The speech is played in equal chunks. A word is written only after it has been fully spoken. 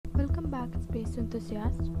back, space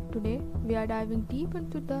enthusiasts. Today we are diving deep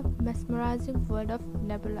into the mesmerizing world of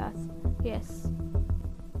nebulas. Yes,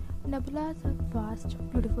 nebulas are vast,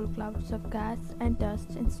 beautiful clouds of gas and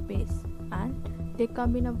dust in space, and they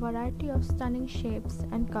come in a variety of stunning shapes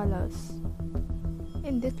and colors.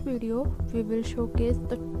 In this video, we will showcase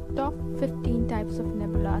the top 15 types of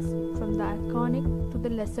nebulas, from the iconic to the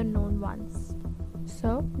lesser known ones.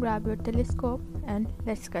 So grab your telescope and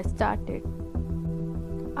let's get started.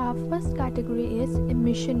 Our first category is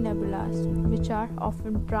emission nebulas, which are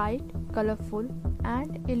often bright, colorful,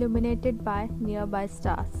 and illuminated by nearby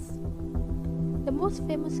stars. The most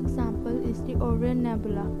famous example is the Orion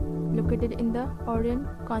Nebula, located in the Orion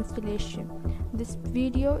constellation. This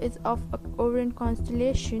video is of an Orion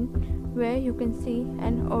constellation where you can see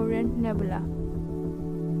an Orion Nebula.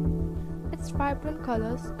 Its vibrant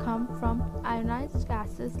colors come from ionized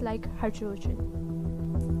gases like hydrogen.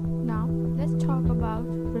 Now, let's talk about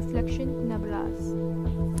reflection nebulas.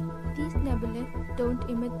 These nebulae don't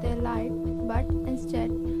emit their light but instead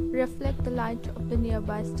reflect the light of the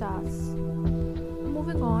nearby stars.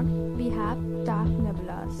 Moving on, we have dark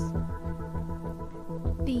nebulas.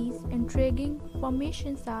 These intriguing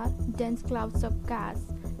formations are dense clouds of gas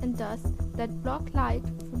and dust that block light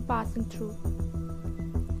from passing through.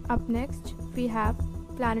 Up next, we have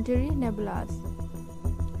planetary nebulas.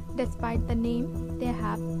 Despite the name, they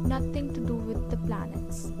have nothing to do with the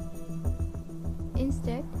planets.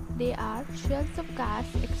 Instead, they are shells of gas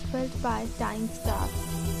expelled by dying stars.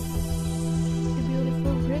 The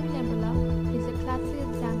beautiful Ring Nebula is a classic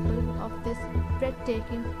example of this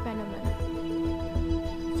breathtaking phenomenon.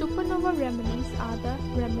 Supernova remnants are the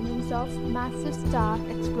remnants of massive star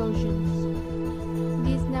explosions.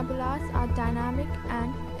 These nebulas are dynamic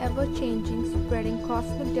and ever-changing, spreading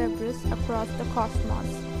cosmic debris across the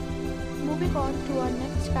cosmos. Moving on to our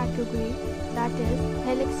next category, that is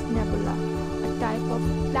Helix Nebula, a type of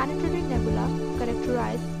planetary nebula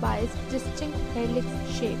characterized by its distinct helix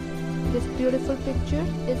shape. This beautiful picture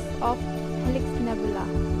is of Helix Nebula.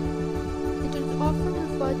 It is often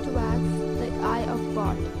referred to as the Eye of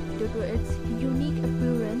God due to its unique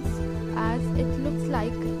appearance, as it looks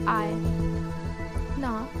like eye.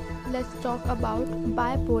 Now, let's talk about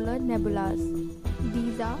bipolar nebulas.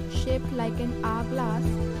 These are shaped like an hourglass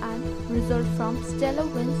and result from stellar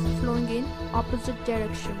winds flowing in opposite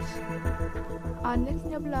directions. Our next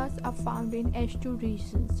nebulas are found in H2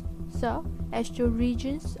 regions. So, H2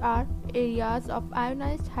 regions are areas of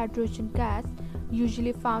ionized hydrogen gas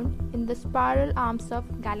usually found in the spiral arms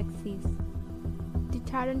of galaxies. The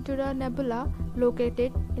Tarantula Nebula,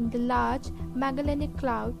 located in the large Magellanic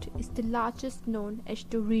Cloud, is the largest known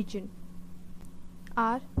H2 region.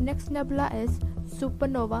 Our next nebula is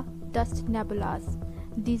supernova dust nebulas.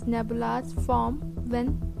 These nebulas form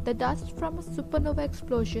when the dust from a supernova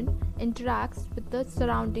explosion interacts with the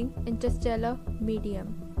surrounding interstellar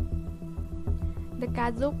medium. The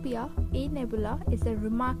Cassiopeia A nebula is a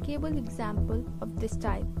remarkable example of this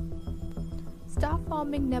type.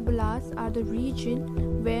 Star-forming nebulas are the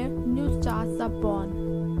region where new stars are born.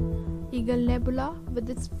 Eagle Nebula, with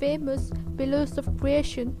its famous pillars of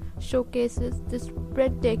creation, showcases this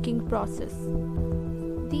breathtaking process.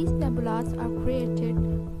 These nebulas are created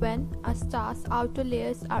when a star's outer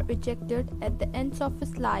layers are ejected at the ends of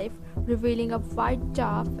its life, revealing a white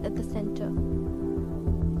dwarf at the center.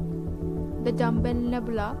 The Dumbbell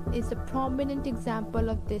Nebula is a prominent example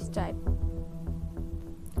of this type.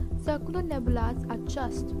 Circular nebulas are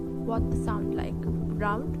just what they sound like,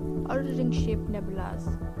 round or ring-shaped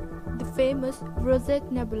nebulas. The famous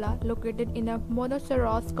Rosette Nebula, located in a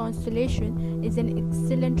Monoceros constellation, is an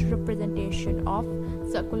excellent representation of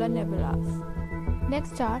circular nebulas.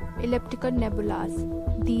 Next are elliptical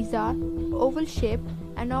nebulas. These are oval-shaped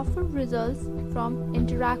and often results from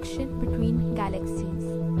interaction between galaxies.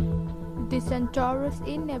 The Centaurus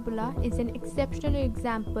A Nebula is an exceptional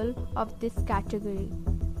example of this category.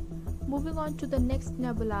 Moving on to the next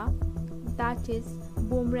nebula, that is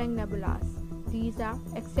boomerang nebulas. These are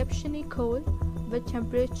exceptionally cold, with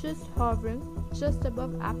temperatures hovering just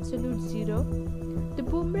above absolute zero. The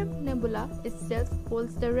Boomerang Nebula itself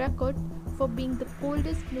holds the record for being the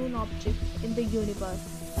coldest known object in the universe.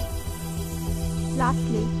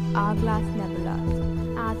 Lastly, hourglass nebulas,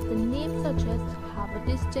 as the name suggests, have a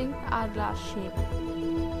distinct hourglass shape.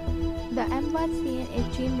 The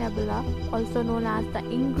MYCN18 Nebula, also known as the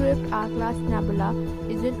engraved hourglass nebula,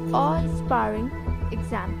 is an awe-inspiring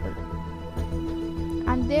example.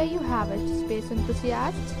 And there you have it, space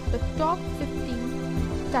enthusiasts, the top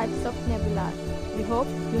 15 types of nebulas. We hope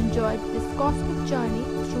you enjoyed this cosmic journey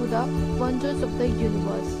through the wonders of the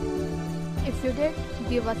universe. If you did,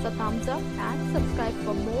 give us a thumbs up and subscribe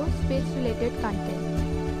for more space related content.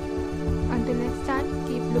 Until next time,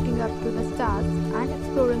 keep looking up to the stars and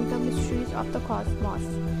exploring the mysteries of the cosmos.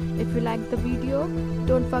 If you liked the video,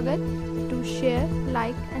 don't forget to share,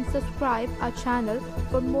 like and subscribe our channel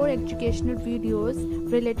for more educational videos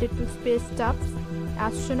related to space stuffs,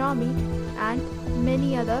 astronomy and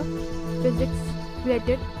many other physics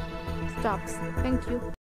related stuffs. Thank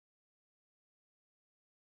you.